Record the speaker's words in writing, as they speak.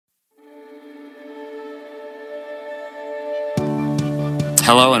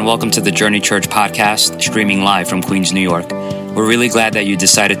Hello and welcome to the Journey Church podcast, streaming live from Queens, New York. We're really glad that you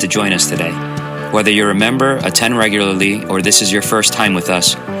decided to join us today. Whether you're a member, attend regularly, or this is your first time with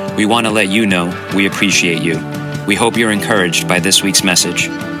us, we want to let you know we appreciate you. We hope you're encouraged by this week's message.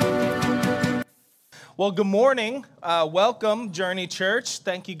 Well, good morning. Welcome, Journey Church.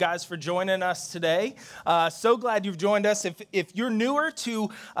 Thank you guys for joining us today. So glad you've joined us. If you're newer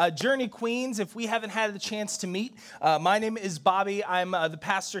to Journey Queens, if we haven't had the chance to meet, my name is Bobby. I'm the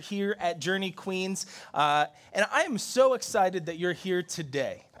pastor here at Journey Queens, and I am so excited that you're here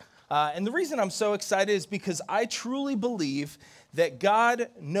today. And the reason I'm so excited is because I truly believe that God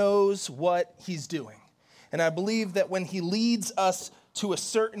knows what He's doing. And I believe that when He leads us to a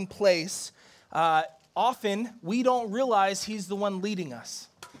certain place, often we don't realize He's the one leading us.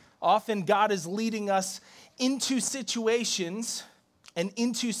 Often God is leading us into situations and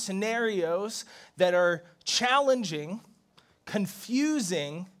into scenarios that are challenging,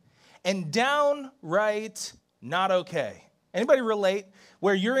 confusing, and downright not okay. Anybody relate?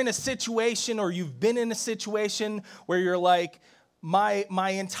 Where you're in a situation or you've been in a situation where you're like, my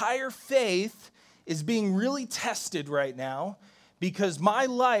entire faith is being really tested right now, because my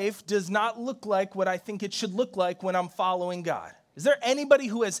life does not look like what I think it should look like when I'm following God. Is there anybody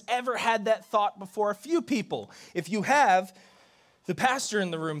who has ever had that thought before? A few people. If you have, the pastor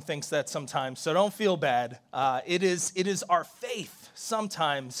in the room thinks that sometimes, so don't feel bad. It is our faith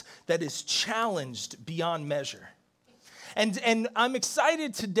sometimes that is challenged beyond measure. And I'm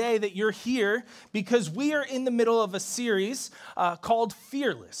excited today that you're here because we are in the middle of a series called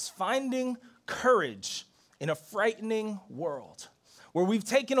Fearless, Finding Courage in a Frightening World, where we've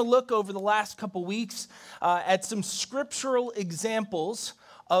taken a look over the last couple weeks at some scriptural examples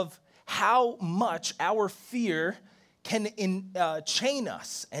of how much our fear can chain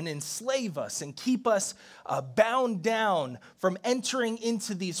us and enslave us and keep us bound down from entering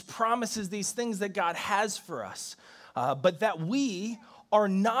into these promises, these things that God has for us, but that we are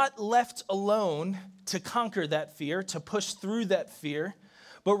not left alone to conquer that fear, to push through that fear,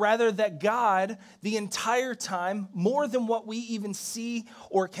 but rather that God, the entire time, more than what we even see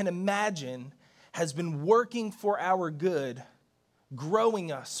or can imagine, has been working for our good,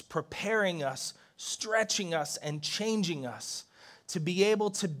 growing us, preparing us, stretching us, and changing us to be able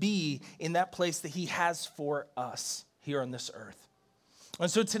to be in that place that He has for us here on this earth.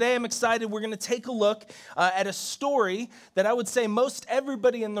 And so today I'm excited. We're going to take a look at a story that I would say most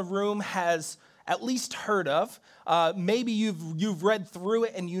everybody in the room has at least heard of. Maybe you've read through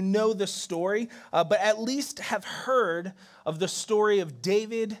it and you know the story, but at least have heard of the story of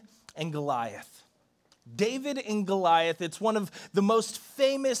David and Goliath. David and Goliath, it's one of the most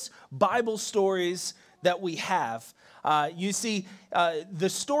famous Bible stories that we have. You see, the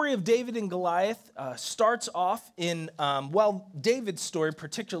story of David and Goliath starts off in, David's story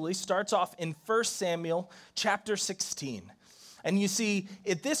particularly starts off in 1 Samuel chapter 16. And you see,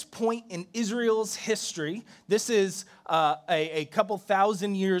 at this point in Israel's history, this is a couple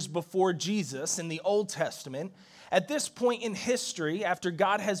thousand years before Jesus in the Old Testament. At this point in history, after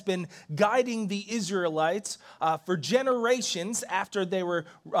God has been guiding the Israelites for generations after they were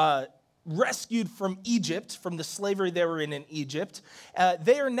rescued from Egypt, from the slavery they were in Egypt,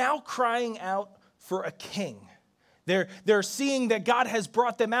 they are now crying out for a king. They're seeing that God has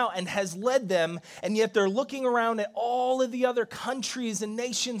brought them out and has led them, and yet they're looking around at all of the other countries and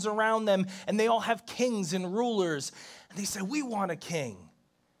nations around them, and they all have kings and rulers. And they say, we want a king.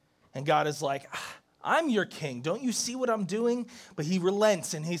 And God is like, I'm your king. Don't you see what I'm doing? But He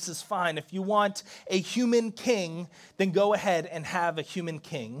relents and He says, fine, if you want a human king, then go ahead and have a human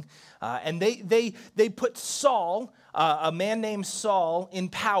king. And they put Saul, a man named Saul, in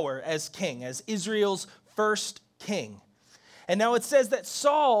power as king, as Israel's first king. And now it says that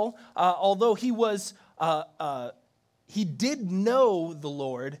Saul, although he did know the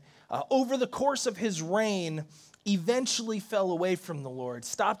Lord, over the course of his reign, eventually fell away from the Lord,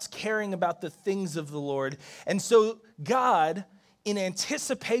 stopped caring about the things of the Lord. And so God, in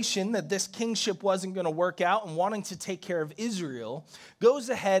anticipation that this kingship wasn't going to work out and wanting to take care of Israel, goes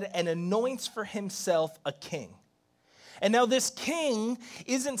ahead and anoints for himself a king. And now this king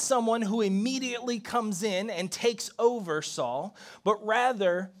isn't someone who immediately comes in and takes over Saul, but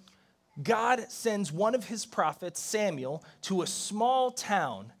rather God sends one of His prophets, Samuel, to a small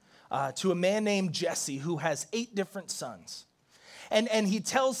town, to a man named Jesse who has 8 different sons. And he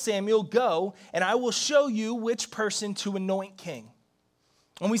tells Samuel, go, and I will show you which person to anoint king.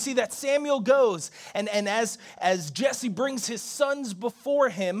 And we see that Samuel goes, and as Jesse brings his sons before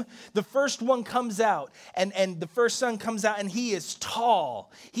him, the first one comes out, and the first son comes out, and he is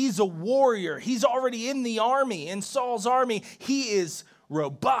tall. He's a warrior. He's already in the army, in Saul's army. He is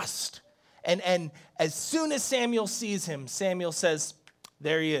robust. And as soon as Samuel sees him, Samuel says,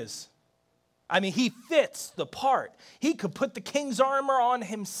 there he is. I mean, he fits the part. He could put the king's armor on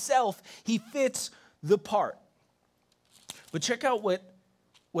himself. He fits the part. But check out what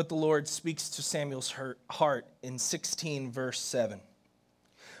the Lord speaks to Samuel's heart in 16 verse 7.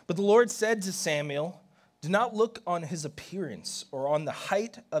 But the Lord said to Samuel, do not look on his appearance or on the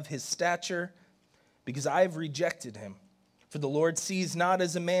height of his stature, because I have rejected him. For the Lord sees not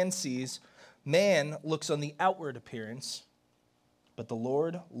as a man sees. Man looks on the outward appearance, but the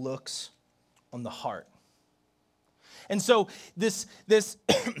Lord looks on the heart. And so this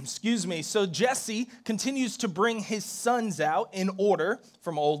so Jesse continues to bring his sons out in order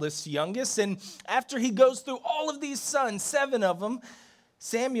from oldest to youngest. And after he goes through all of these sons, 7 of them,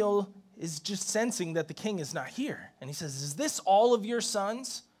 Samuel is just sensing that the king is not here. And he says, is this all of your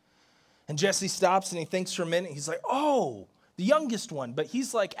sons? And Jesse stops and he thinks for a minute. He's like, oh, the youngest one, but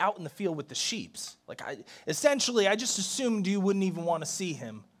he's like out in the field with the sheeps. Like I just assumed you wouldn't even want to see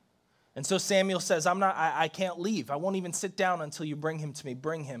him. And so Samuel says, I can't leave. I won't even sit down until you bring him to me.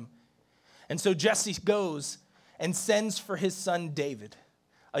 Bring him. And so Jesse goes and sends for his son David,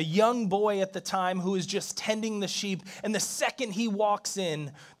 a young boy at the time who is just tending the sheep. And the second he walks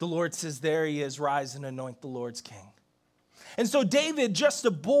in, the Lord says, there he is, rise and anoint the Lord's king. And so David, just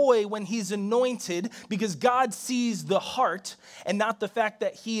a boy when he's anointed, because God sees the heart and not the fact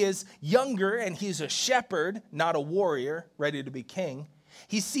that he is younger and he's a shepherd, not a warrior, ready to be king.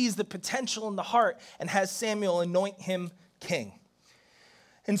 He sees the potential in the heart and has Samuel anoint him king.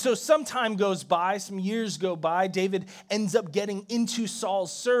 And so some time goes by, some years go by. David ends up getting into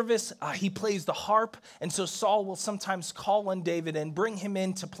Saul's service. He plays the harp. And so Saul will sometimes call on David and bring him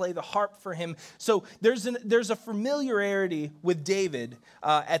in to play the harp for him. So there's a familiarity with David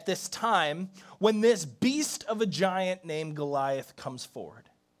at this time when this beast of a giant named Goliath comes forward.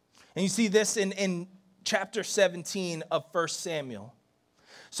 And you see this in chapter 17 of 1 Samuel.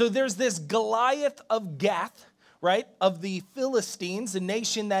 So there's this Goliath of Gath, right, of the Philistines, a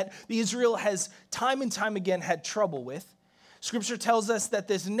nation that Israel has time and time again had trouble with. Scripture tells us that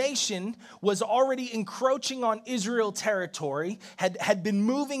this nation was already encroaching on Israel territory, had been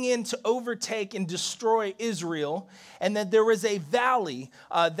moving in to overtake and destroy Israel, and that there was a valley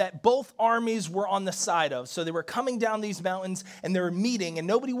that both armies were on the side of. So they were coming down these mountains and they were meeting, and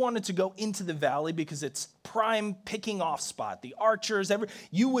nobody wanted to go into the valley because it's prime picking off spot. The archers,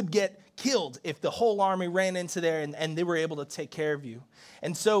 you would get killed if the whole army ran into there and they were able to take care of you.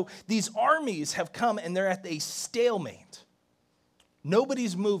 And so these armies have come and they're at a stalemate.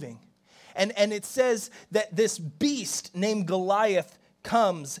 Nobody's moving. And it says that this beast named Goliath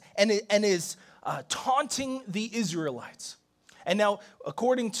comes and is taunting the Israelites. And now,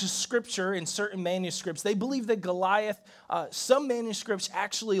 according to Scripture, in certain manuscripts, they believe that Goliath, some manuscripts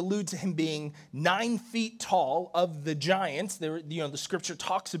actually allude to him being 9 feet tall of the giants. The Scripture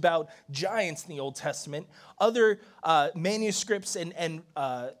talks about giants in the Old Testament. Other manuscripts and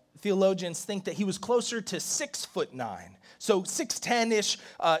theologians think that he was closer to 6'9". So 6'10"-ish,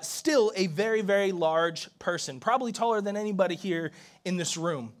 still a very, very large person, probably taller than anybody here in this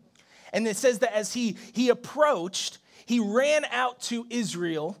room. And it says that as he approached, he ran out to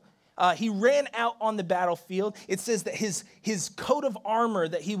Israel. He ran out on the battlefield. It says that his coat of armor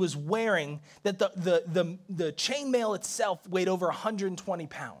that he was wearing, that the chainmail itself weighed over 120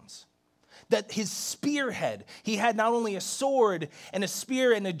 pounds. That his spearhead, he had not only a sword and a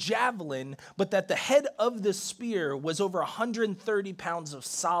spear and a javelin, but that the head of the spear was over 130 pounds of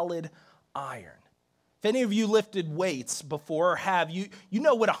solid iron. If any of you lifted weights before or have, you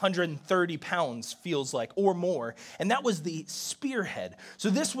know what 130 pounds feels like or more. And that was the spearhead. So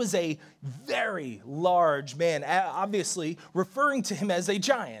this was a very large man, obviously referring to him as a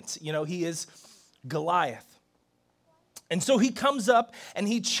giant. He is Goliath. And so he comes up and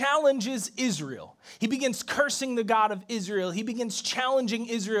he challenges Israel. He begins cursing the God of Israel. He begins challenging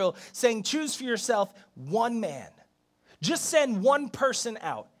Israel, saying, choose for yourself one man. Just send one person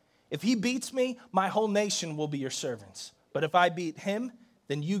out. If he beats me, my whole nation will be your servants. But if I beat him,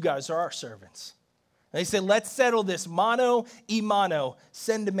 then you guys are our servants. And they say, let's settle this mano y mano.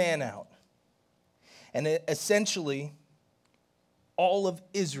 Send a man out. And essentially, all of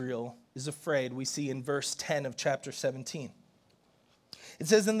Israel is afraid, we see in verse 10 of chapter 17. It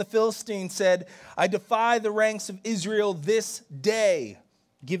says, and the Philistine said, I defy the ranks of Israel this day.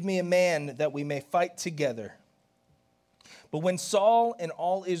 Give me a man that we may fight together. But when Saul and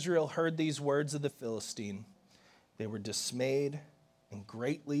all Israel heard these words of the Philistine, they were dismayed and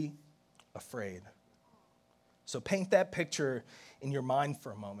greatly afraid. So paint that picture in your mind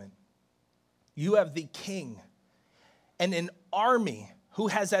for a moment. You have the king and an army who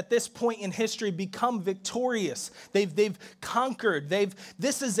has at this point in history become victorious. They've conquered.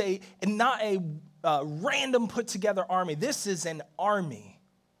 This is not a random put together army. This is an army.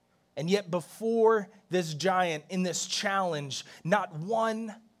 And yet before this giant in this challenge, not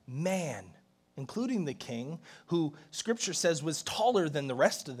one man, including the king, who Scripture says was taller than the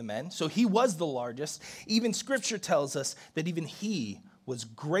rest of the men, so he was the largest. Even Scripture tells us that even he was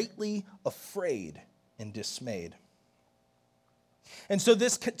greatly afraid and dismayed. And so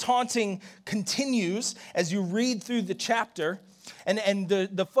this taunting continues as you read through the chapter, and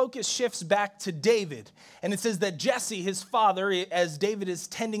the focus shifts back to David. And it says that Jesse, his father, as David is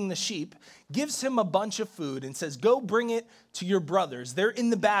tending the sheep, gives him a bunch of food and says, go bring it to your brothers. They're in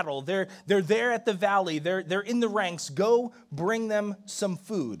the battle. They're there at the valley. They're in the ranks. Go bring them some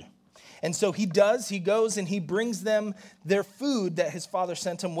food. And so he does. He goes and he brings them their food that his father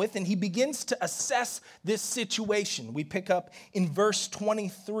sent him with, and he begins to assess this situation. We pick up in verse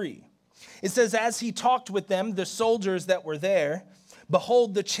 23. It says, as he talked with them, the soldiers that were there,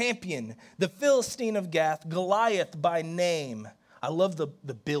 behold, the champion, the Philistine of Gath, Goliath by name. I love the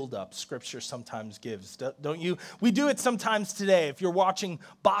build-up Scripture sometimes gives, don't you? We do it sometimes today. If you're watching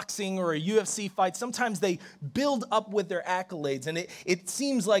boxing or a UFC fight, sometimes they build up with their accolades. And it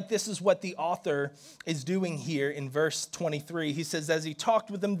seems like this is what the author is doing here in verse 23. He says, as he talked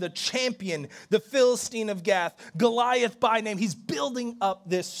with them, the champion, the Philistine of Gath, Goliath by name. He's building up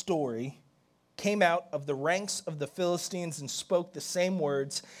this story. Came out of the ranks of the Philistines and spoke the same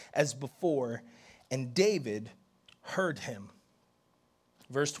words as before. And David heard him.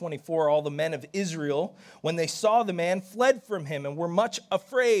 Verse 24, all the men of Israel, when they saw the man, fled from him and were much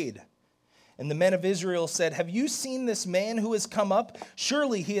afraid. And the men of Israel said, have you seen this man who has come up?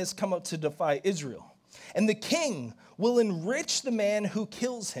 Surely he has come up to defy Israel. And the king will enrich the man who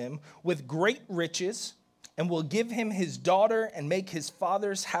kills him with great riches and will give him his daughter and make his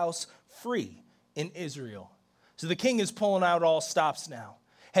father's house free in Israel. So the king is pulling out all stops now.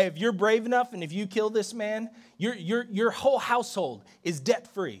 Hey, if you're brave enough and if you kill this man, your whole household is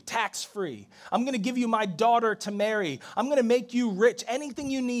debt-free, tax-free. I'm going to give you my daughter to marry. I'm going to make you rich. Anything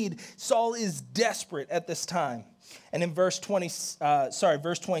you need. Saul is desperate at this time. And in verse 26,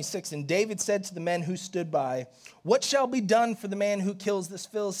 and David said to the men who stood by, what shall be done for the man who kills this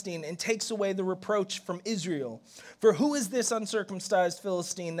Philistine and takes away the reproach from Israel? For who is this uncircumcised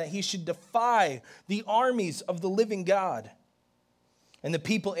Philistine that he should defy the armies of the living God? And the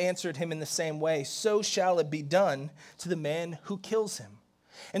people answered him in the same way, so shall it be done to the man who kills him.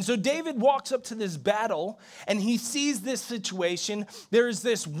 And so David walks up to this battle and he sees this situation. There is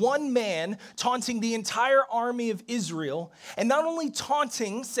this one man taunting the entire army of Israel, and not only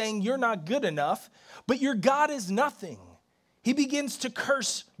taunting, saying you're not good enough, but your God is nothing. He begins to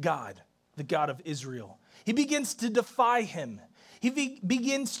curse God, the God of Israel. He begins to defy him. He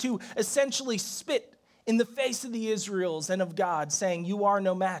begins to essentially spit in the face of the Israels and of God, saying, you are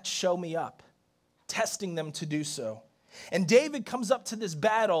no match, show me up, testing them to do so. And David comes up to this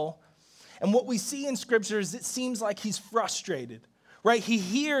battle, and what we see in Scripture is it seems like he's frustrated, right? He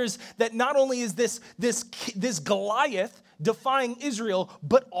hears that not only is this Goliath defying Israel,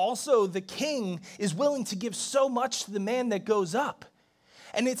 but also the king is willing to give so much to the man that goes up.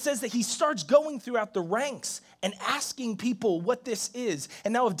 And it says that he starts going throughout the ranks and asking people what this is.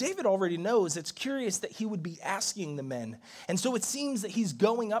 And now if David already knows, it's curious that he would be asking the men. And so it seems that he's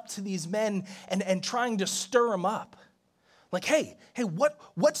going up to these men and trying to stir them up. Like, hey,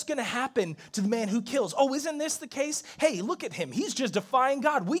 what's going to happen to the man who kills? Oh, isn't this the case? Hey, look at him. He's just defying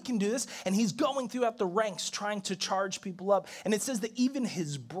God. We can do this. And he's going throughout the ranks trying to charge people up. And it says that even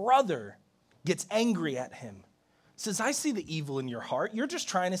his brother gets angry at him. Says, I see the evil in your heart. You're just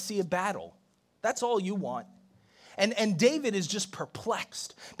trying to see a battle. That's all you want. And David is just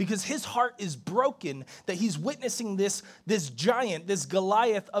perplexed because his heart is broken that he's witnessing this giant, this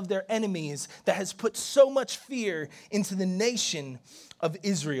Goliath of their enemies that has put so much fear into the nation of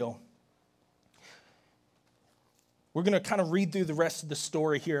Israel. We're going to kind of read through the rest of the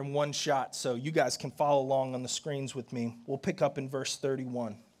story here in one shot so you guys can follow along on the screens with me. We'll pick up in verse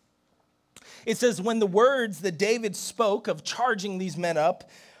 31. It says, when the words that David spoke of charging these men up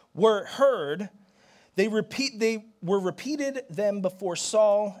were heard, they were repeated them before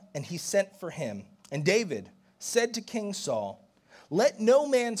Saul, and he sent for him. And David said to King Saul, let no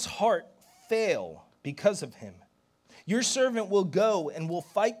man's heart fail because of him. Your servant will go and will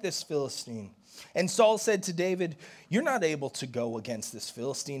fight this Philistine. And Saul said to David, you're not able to go against this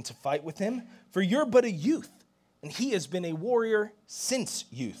Philistine to fight with him, for you're but a youth, and he has been a warrior since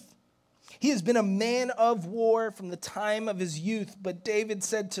youth. He has been a man of war from the time of his youth. But David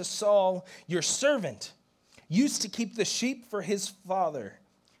said to Saul, your servant, used to keep the sheep for his father.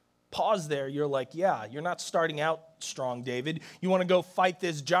 Pause there. You're like, yeah, you're not starting out strong, David. You want to go fight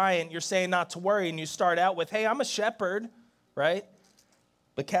this giant. You're saying not to worry. And you start out with, hey, I'm a shepherd, right?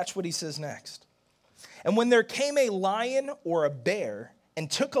 But catch what he says next. And when there came a lion or a bear and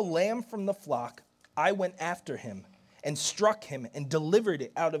took a lamb from the flock, I went after him and struck him and delivered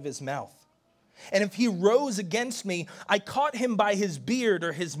it out of his mouth. And if he rose against me, I caught him by his beard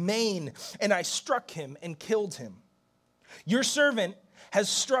or his mane, and I struck him and killed him. Your servant has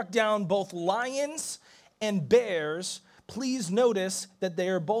struck down both lions and bears. Please notice that they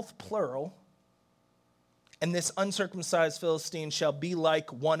are both plural. And this uncircumcised Philistine shall be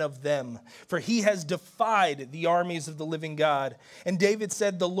like one of them, for he has defied the armies of the living God. And David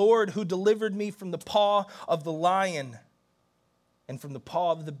said, the Lord who delivered me from the paw of the lion and from the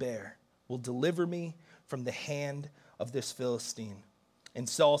paw of the bear will deliver me from the hand of this Philistine. And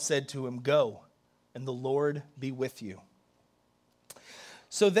Saul said to him, go, and the Lord be with you.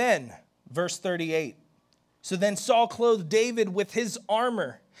 So then, verse 38, so then Saul clothed David with his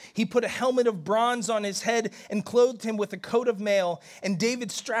armor. He put a helmet of bronze on his head and clothed him with a coat of mail. And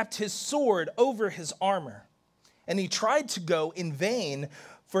David strapped his sword over his armor. And he tried to go in vain,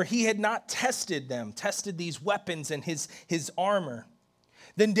 for he had not tested these weapons and his armor.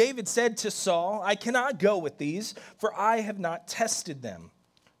 Then David said to Saul, I cannot go with these, for I have not tested them.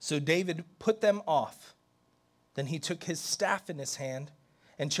 So David put them off. Then he took his staff in his hand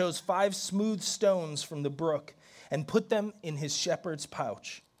and chose 5 smooth stones from the brook and put them in his shepherd's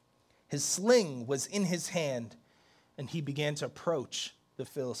pouch. His sling was in his hand, and he began to approach the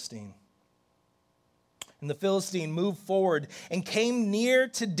Philistine. And the Philistine moved forward and came near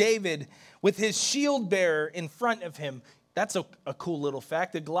to David with his shield bearer in front of him. That's a cool little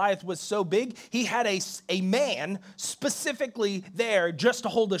fact. The Goliath was so big, he had a man specifically there just to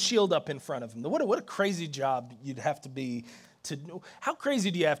hold a shield up in front of him. What a crazy job you'd have to be. How crazy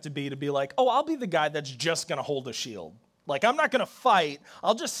do you have to be like, oh, I'll be the guy that's just going to hold a shield. Like, I'm not going to fight.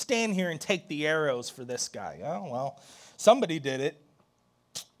 I'll just stand here and take the arrows for this guy. Oh, well, somebody did it.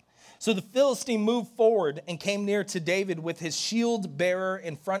 So the Philistine moved forward and came near to David with his shield bearer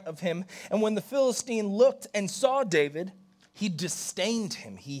in front of him. And when the Philistine looked and saw David, he disdained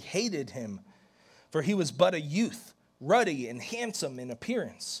him. He hated him, for he was but a youth, ruddy and handsome in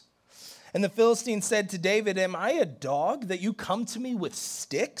appearance. And the Philistine said to David, am I a dog that you come to me with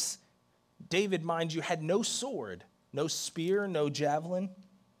sticks? David, mind you, had no sword, no spear, no javelin.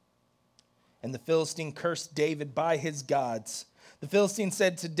 And the Philistine cursed David by his gods. The Philistine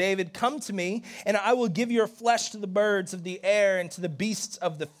said to David, come to me, and I will give your flesh to the birds of the air and to the beasts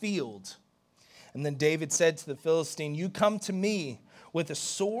of the field. And then David said to the Philistine, you come to me with a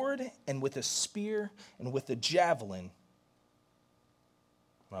sword and with a spear and with a javelin.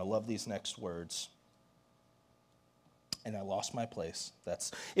 And I love these next words. And I lost my place.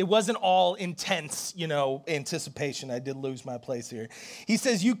 It wasn't all intense, anticipation. I did lose my place here. He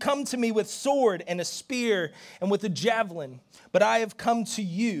says, you come to me with sword and a spear and with a javelin, but I have come to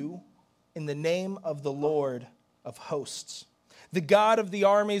you in the name of the Lord of hosts, the God of the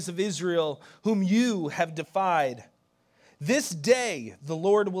armies of Israel, whom you have defied. This day the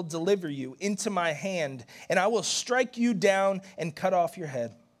Lord will deliver you into my hand, and I will strike you down and cut off your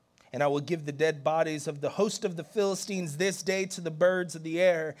head. And I will give the dead bodies of the host of the Philistines this day to the birds of the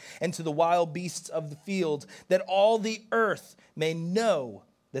air and to the wild beasts of the field, that all the earth may know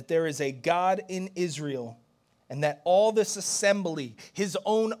that there is a God in Israel, and that all this assembly, his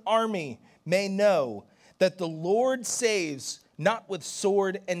own army, may know that the Lord saves not with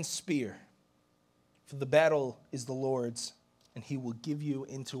sword and spear. For the battle is the Lord's, and he will give you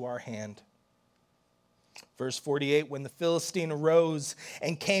into our hand. Verse 48, when the Philistine arose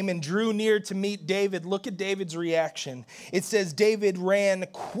and came and drew near to meet David, look at David's reaction. It says, David ran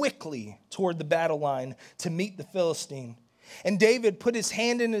quickly toward the battle line to meet the Philistine. And David put his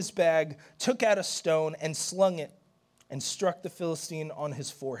hand in his bag, took out a stone and slung it, and struck the Philistine on his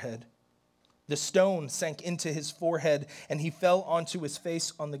forehead. The stone sank into his forehead, and he fell onto his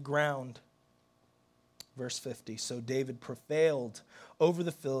face on the ground. Verse 50, so David prevailed over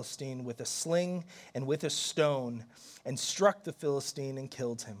the Philistine with a sling and with a stone, and struck the Philistine and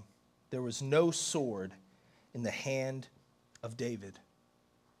killed him. There was no sword in the hand of David.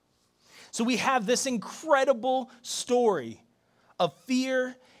 So we have this incredible story of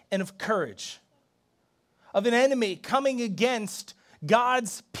fear and of courage, of an enemy coming against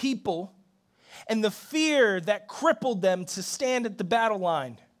God's people, and the fear that crippled them to stand at the battle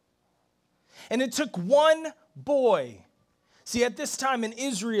line. And it took one boy. See, at this time in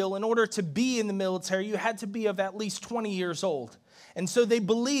Israel, in order to be in the military, you had to be of at least 20 years old. And so they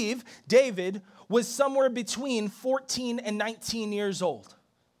believe David was somewhere between 14 and 19 years old.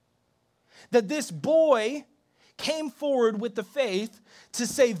 That this boy came forward with the faith to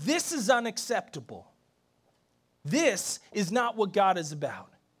say, this is unacceptable. This is not what God is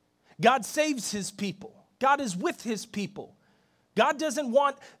about. God saves his people. God is with his people. God doesn't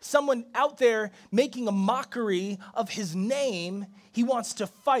want someone out there making a mockery of his name. He wants to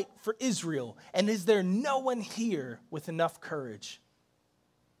fight for Israel. And is there no one here with enough courage?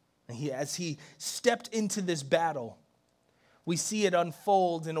 And as he stepped into this battle, we see it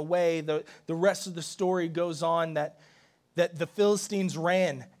unfold in a way. The rest of the story goes on that the Philistines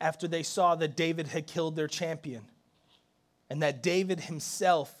ran after they saw that David had killed their champion. And that David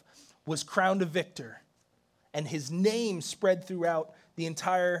himself was crowned a victor. And his name spread throughout the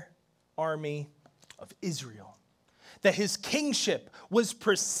entire army of Israel. That his kingship was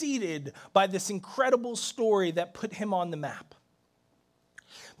preceded by this incredible story that put him on the map.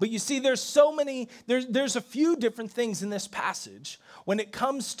 But you see, there's a few different things in this passage when it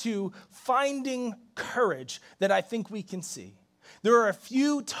comes to finding courage that I think we can see. There are a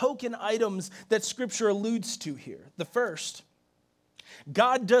few token items that Scripture alludes to here. The first,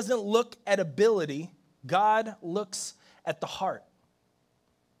 God doesn't look at ability. God looks at the heart.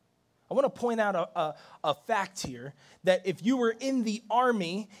 I want to point out a fact here that if you were in the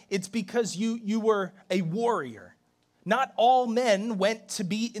army, it's because you were a warrior. Not all men went to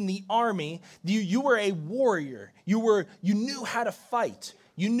be in the army. You were a warrior. You knew how to fight.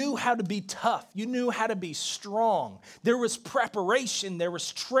 You knew how to be tough. You knew how to be strong. There was preparation. There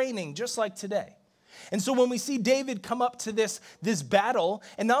was training, just like today. And so when we see David come up to this battle,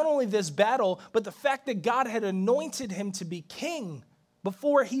 and not only this battle, but the fact that God had anointed him to be king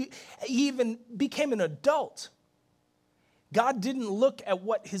before he even became an adult. God didn't look at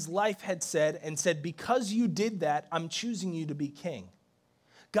what his life had said and said, because you did that, I'm choosing you to be king.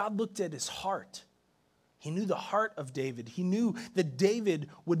 God looked at his heart. He knew the heart of David. He knew that David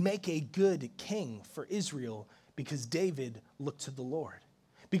would make a good king for Israel because David looked to the Lord.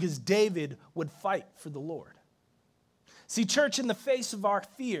 Because David would fight for the Lord. See, church, in the face of our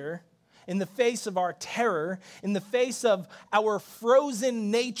fear, in the face of our terror, in the face of our frozen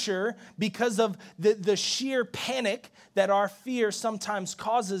nature because of the sheer panic that our fear sometimes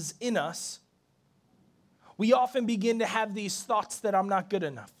causes in us, we often begin to have these thoughts that I'm not good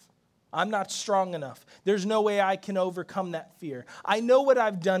enough. I'm not strong enough. There's no way I can overcome that fear. I know what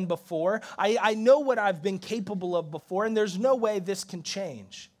I've done before. I know what I've been capable of before, and there's no way this can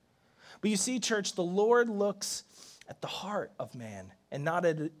change. But you see, church, the Lord looks at the heart of man and not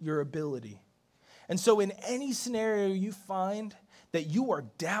at your ability. And so in any scenario you find that you are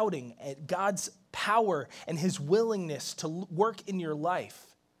doubting at God's power and his willingness to work in your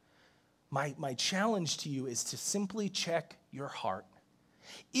life, my challenge to you is to simply check your heart.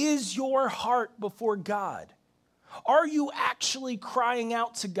 Is your heart before God? Are you actually crying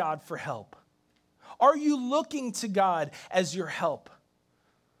out to God for help? Are you looking to God as your help?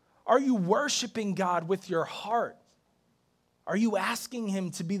 Are you worshiping God with your heart? Are you asking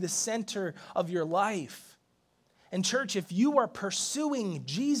him to be the center of your life? And church, if you are pursuing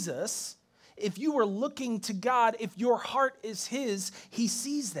Jesus, if you are looking to God, if your heart is his, he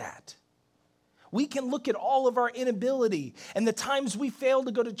sees that. We can look at all of our inability and the times we fail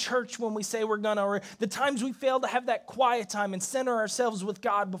to go to church when we say we're gonna, or the times we fail to have that quiet time and center ourselves with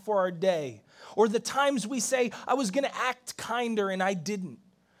God before our day, or the times we say, I was gonna act kinder and I didn't,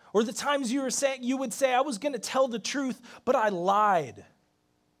 or the times you would say, I was gonna tell the truth, but I lied.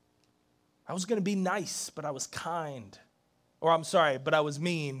 I was gonna be nice, but I was kind, or I'm sorry, but I was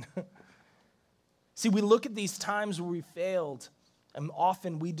mean. See, we look at these times where we failed, and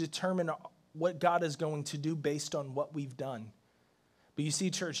often we determine what God is going to do based on what we've done. But you see,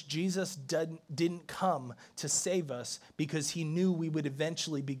 church, Jesus didn't come to save us because he knew we would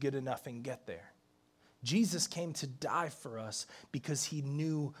eventually be good enough and get there. Jesus came to die for us because he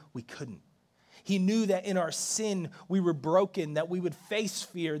knew we couldn't. He knew that in our sin we were broken, that we would face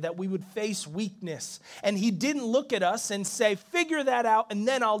fear, that we would face weakness. And he didn't look at us and say, figure that out and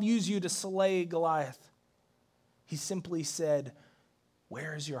then I'll use you to slay Goliath. He simply said,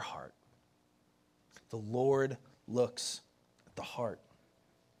 where is your heart? The Lord looks at the heart.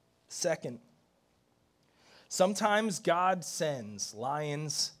 Second, sometimes God sends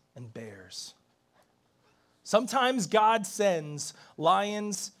lions and bears. Sometimes God sends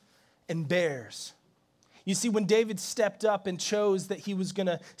lions and bears. You see, when David stepped up and chose that he was going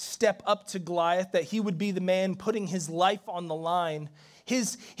to step up to Goliath, that he would be the man putting his life on the line,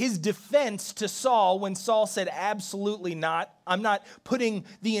 his defense to Saul, when Saul said, absolutely not, I'm not putting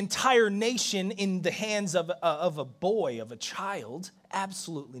the entire nation in the hands of a boy, of a child,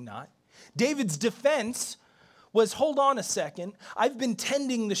 absolutely not. David's defense was, hold on a second, I've been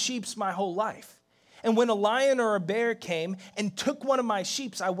tending the sheep my whole life. And when a lion or a bear came and took one of my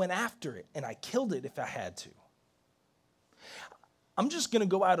sheep, I went after it and I killed it if I had to. I'm just going to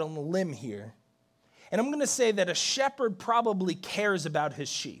go out on a limb here. And I'm going to say that a shepherd probably cares about his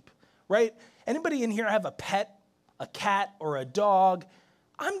sheep, right? Anybody in here have a pet, a cat, or a dog?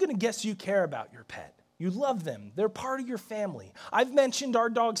 I'm going to guess you care about your pet. You love them. They're part of your family. I've mentioned our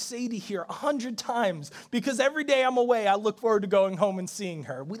dog Sadie here 100 times because every day I'm away, I look forward to going home and seeing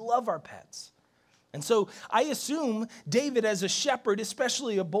her. We love our pets. And so I assume David, as a shepherd,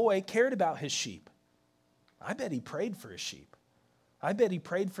 especially a boy, cared about his sheep. I bet he prayed for his sheep. I bet he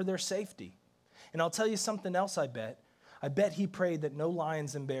prayed for their safety. And I'll tell you something else I bet. I bet he prayed that no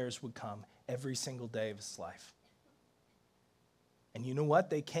lions and bears would come every single day of his life. And you know what?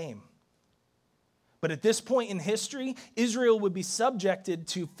 They came. But at this point in history, Israel would be subjected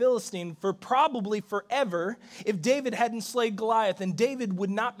to Philistine for probably forever if David hadn't slayed Goliath. And David would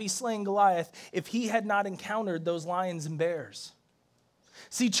not be slaying Goliath if he had not encountered those lions and bears.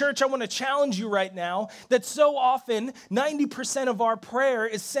 See, church, I want to challenge you right now that so often 90% of our prayer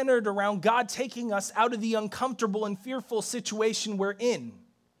is centered around God taking us out of the uncomfortable and fearful situation we're in.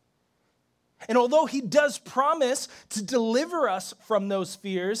 And although he does promise to deliver us from those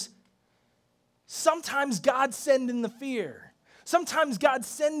fears, sometimes God's sending the fear. Sometimes God's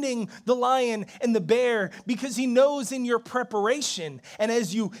sending the lion and the bear because he knows in your preparation. And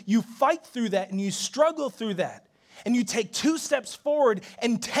as you fight through that and you struggle through that and you take 2 steps forward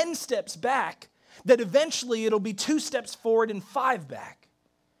and 10 steps back, that eventually it'll be 2 steps forward and 5 back.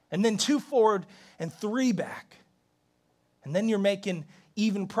 And then 2 forward and 3 back. And then you're making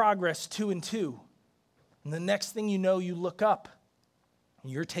even progress 2 and 2. And the next thing you know, you look up.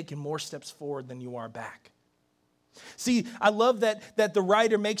 And you're taking more steps forward than you are back. See, I love that the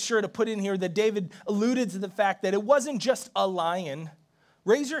writer makes sure to put in here that David alluded to the fact that it wasn't just a lion.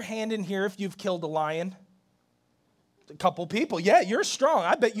 Raise your hand in here if you've killed a lion. A couple people. Yeah, you're strong.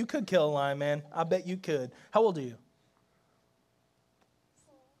 I bet you could kill a lion, man. I bet you could. How old are you?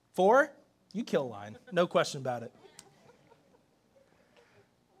 4? You kill a lion. No question about it.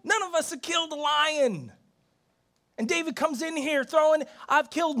 None of us have killed a lion. And David comes in here throwing,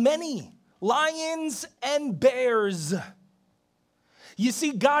 I've killed many lions and bears. You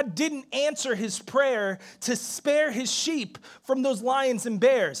see, God didn't answer his prayer to spare his sheep from those lions and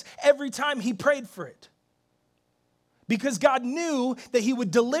bears every time he prayed for it. Because God knew that he would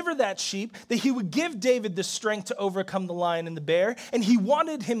deliver that sheep, that he would give David the strength to overcome the lion and the bear, and he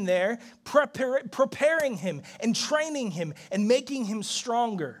wanted him there, preparing him and training him and making him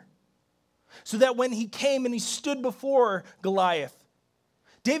stronger. So that when he came and he stood before Goliath,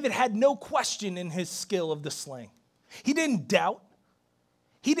 David had no question in his skill of the slaying. He didn't doubt.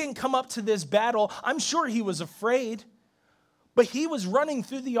 He didn't come up to this battle. I'm sure he was afraid. But he was running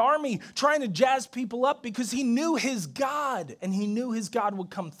through the army trying to jazz people up because he knew his God and he knew his God would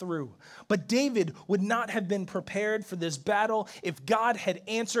come through. But David would not have been prepared for this battle if God had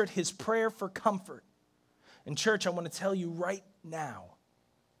answered his prayer for comfort. And church, I want to tell you right now,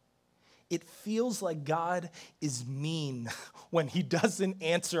 it feels like God is mean when he doesn't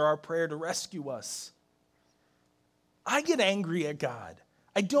answer our prayer to rescue us. I get angry at God.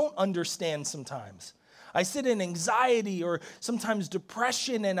 I don't understand sometimes. I sit in anxiety or sometimes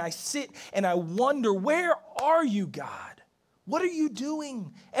depression, and I sit and I wonder, where are you, God? What are you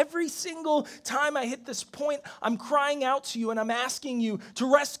doing? Every single time I hit this point, I'm crying out to you and I'm asking you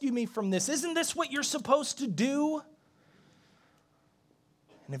to rescue me from this. Isn't this what you're supposed to do?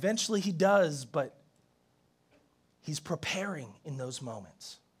 And eventually he does, but he's preparing in those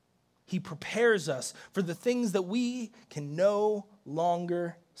moments. He prepares us for the things that we can no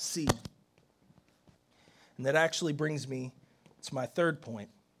longer see. And that actually brings me to my third point.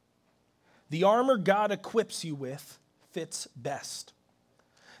 The armor God equips you with fits best.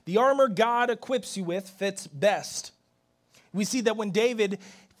 The armor God equips you with fits best. We see that when David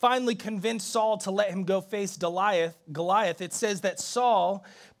finally convinced Saul to let him go face Goliath, it says that Saul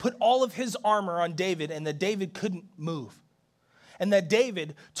put all of his armor on David and that David couldn't move. And that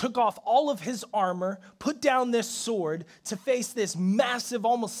David took off all of his armor, put down this sword to face this massive,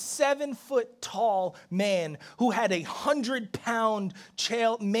 almost 7-foot tall man who had a 100-pound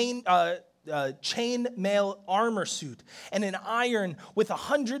chain mail armor suit and an iron with a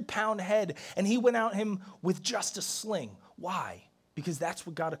 100-pound head, and he went out him with just a sling. Why? Because that's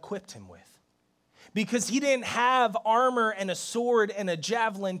what God equipped him with. Because he didn't have armor and a sword and a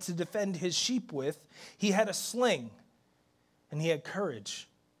javelin to defend his sheep with. He had a sling, and he had courage.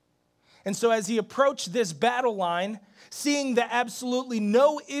 And so as he approached this battle line, seeing that absolutely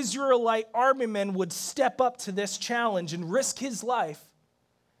no Israelite armyman would step up to this challenge and risk his life,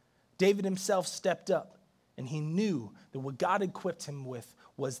 David himself stepped up, and he knew that what God equipped him with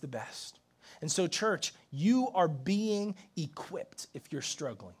was the best. And so, church, you are being equipped if you're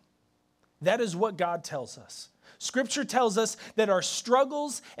struggling. That is what God tells us. Scripture tells us that our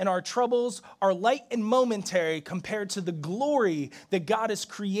struggles and our troubles are light and momentary compared to the glory that God is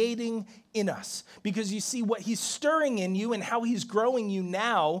creating in us. Because you see, what he's stirring in you and how he's growing you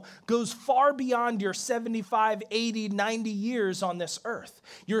now goes far beyond your 75, 80, 90 years on this earth.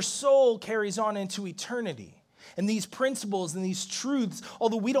 Your soul carries on into eternity. And these principles and these truths,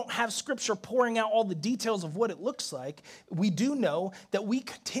 although we don't have Scripture pouring out all the details of what it looks like, we do know that we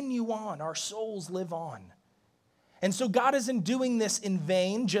continue on. Our souls live on. And so God isn't doing this in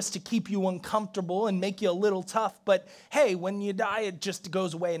vain just to keep you uncomfortable and make you a little tough. But hey, when you die, it just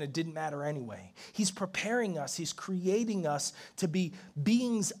goes away and it didn't matter anyway. He's preparing us. He's creating us to be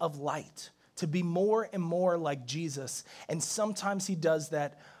beings of light, to be more and more like Jesus. And sometimes he does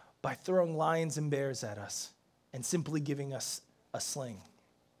that by throwing lions and bears at us and simply giving us a sling.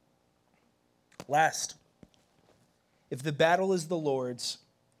 Last, if the battle is the Lord's,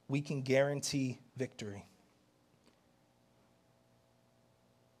 we can guarantee victory.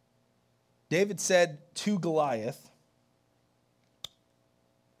 David said to Goliath,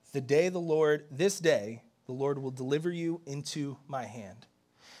 this day the Lord will deliver you into my hand.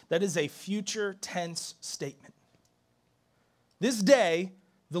 That is a future tense statement. This day,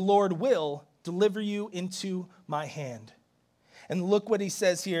 the Lord will deliver you into my hand. And look what he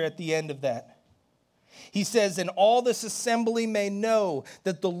says here at the end of that. He says, and all this assembly may know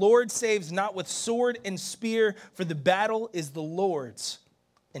that the Lord saves not with sword and spear, for the battle is the Lord's,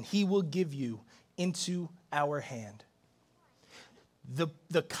 and he will give you into our hand.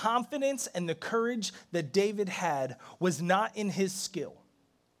 The confidence and the courage that David had was not in his skill.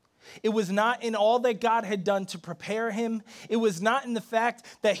 It was not in all that God had done to prepare him. It was not in the fact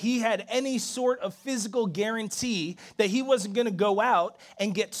that he had any sort of physical guarantee that he wasn't going to go out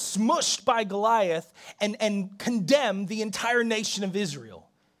and get smushed by Goliath and condemn the entire nation of Israel.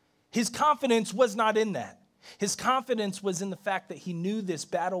 His confidence was not in that. His confidence was in the fact that he knew this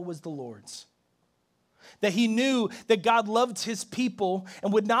battle was the Lord's. That he knew that God loved his people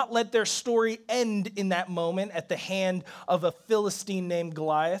and would not let their story end in that moment at the hand of a Philistine named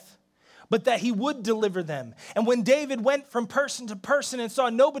Goliath, but that he would deliver them. And when David went from person to person and saw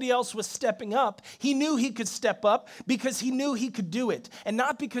nobody else was stepping up, he knew he could step up because he knew he could do it. And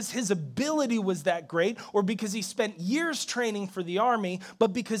not because his ability was that great or because he spent years training for the army,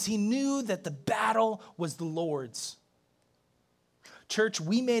 but because he knew that the battle was the Lord's. Church,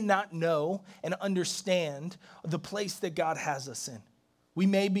 we may not know and understand the place that God has us in. We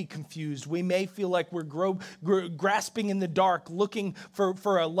may be confused. We may feel like we're grasping in the dark, looking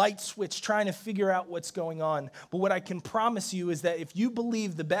for a light switch, trying to figure out what's going on. But what I can promise you is that if you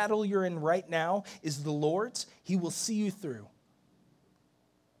believe the battle you're in right now is the Lord's, he will see you through.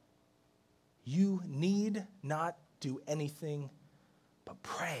 You need not do anything but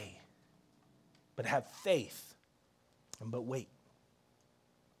pray, but have faith, and but wait.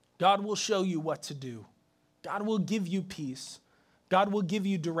 God will show you what to do. God will give you peace. God will give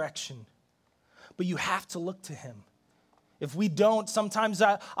you direction. But you have to look to him. If we don't, sometimes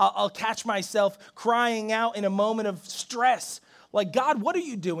I'll catch myself crying out in a moment of stress. Like, God, what are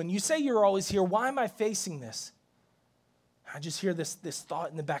you doing? You say you're always here. Why am I facing this? I just hear this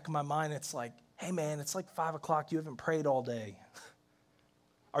thought in the back of my mind. It's like, hey, man, it's like 5 o'clock. You haven't prayed all day.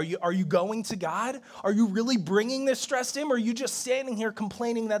 Are you going to God? Are you really bringing this stress to him? Or are you just standing here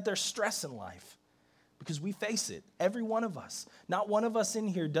complaining that there's stress in life? Because we face it, every one of us. Not one of us in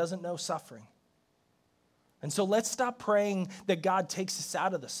here doesn't know suffering. And so let's stop praying that God takes us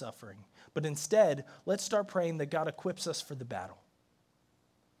out of the suffering. But instead, let's start praying that God equips us for the battle.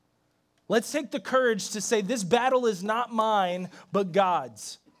 Let's take the courage to say, this battle is not mine, but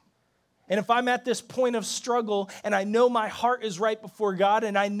God's. And if I'm at this point of struggle and I know my heart is right before God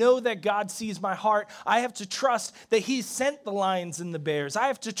and I know that God sees my heart, I have to trust that he sent the lions and the bears. I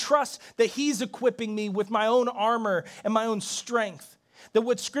have to trust that he's equipping me with my own armor and my own strength. That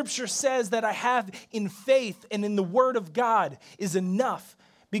what Scripture says that I have in faith and in the Word of God is enough,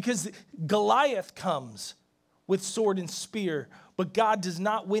 because Goliath comes with sword and spear, But God does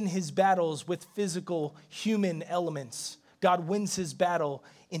not win his battles with physical human elements. God wins his battle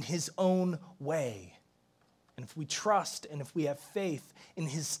in his own way. And if we trust and if we have faith in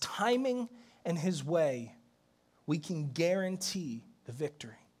his timing and his way, we can guarantee the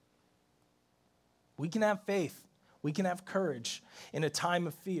victory. We can have faith. We can have courage in a time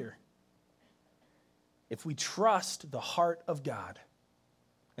of fear. If we trust the heart of God,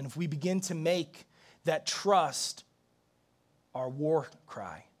 and if we begin to make that trust our war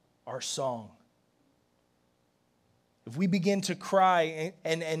cry, our song, if we begin to cry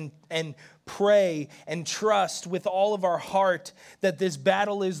and pray and trust with all of our heart that this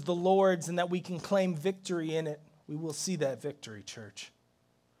battle is the Lord's and that we can claim victory in it, we will see that victory, church.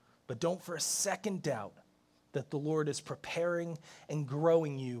 But don't for a second doubt that the Lord is preparing and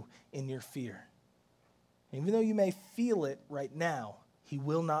growing you in your fear. Even though you may feel it right now, he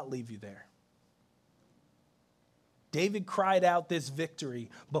will not leave you there. David cried out this victory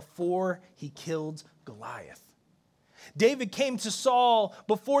before he killed Goliath. David came to Saul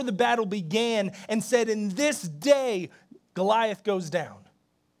before the battle began and said, "In this day, Goliath goes down."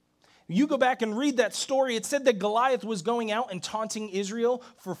 You go back and read that story. It said that Goliath was going out and taunting Israel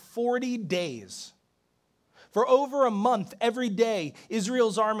for 40 days. For over a month, every day,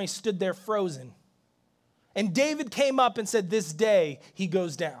 Israel's army stood there frozen. And David came up and said, "This day he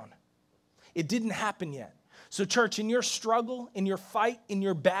goes down." It didn't happen yet. So church, in your struggle, in your fight, in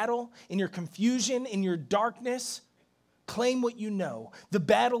your battle, in your confusion, in your darkness, claim what you know. The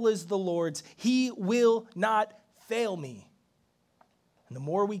battle is the Lord's. He will not fail me. And the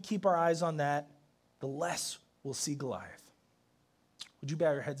more we keep our eyes on that, the less we'll see Goliath. Would you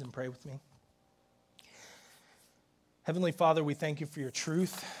bow your heads and pray with me? Heavenly Father, we thank you for your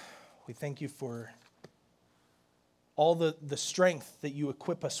truth. We thank you for all the strength that you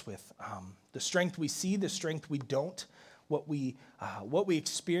equip us with. The strength we see, the strength we don't, what we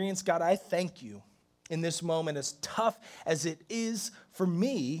experience. God, I thank you in this moment, as tough as it is for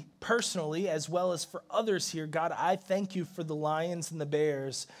me personally, as well as for others here. God, I thank you for the lions and the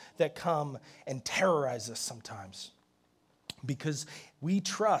bears that come and terrorize us sometimes, because we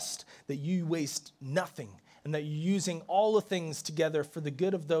trust that you waste nothing and that you're using all the things together for the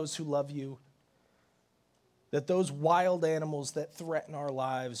good of those who love you, that those wild animals that threaten our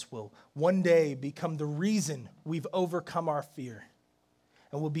lives will one day become the reason we've overcome our fear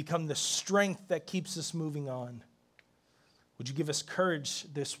and will become the strength that keeps us moving on. Would you give us courage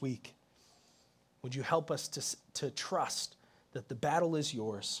this week? Would you help us to trust that the battle is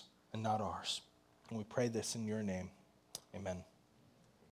yours and not ours? And we pray this in your name. Amen.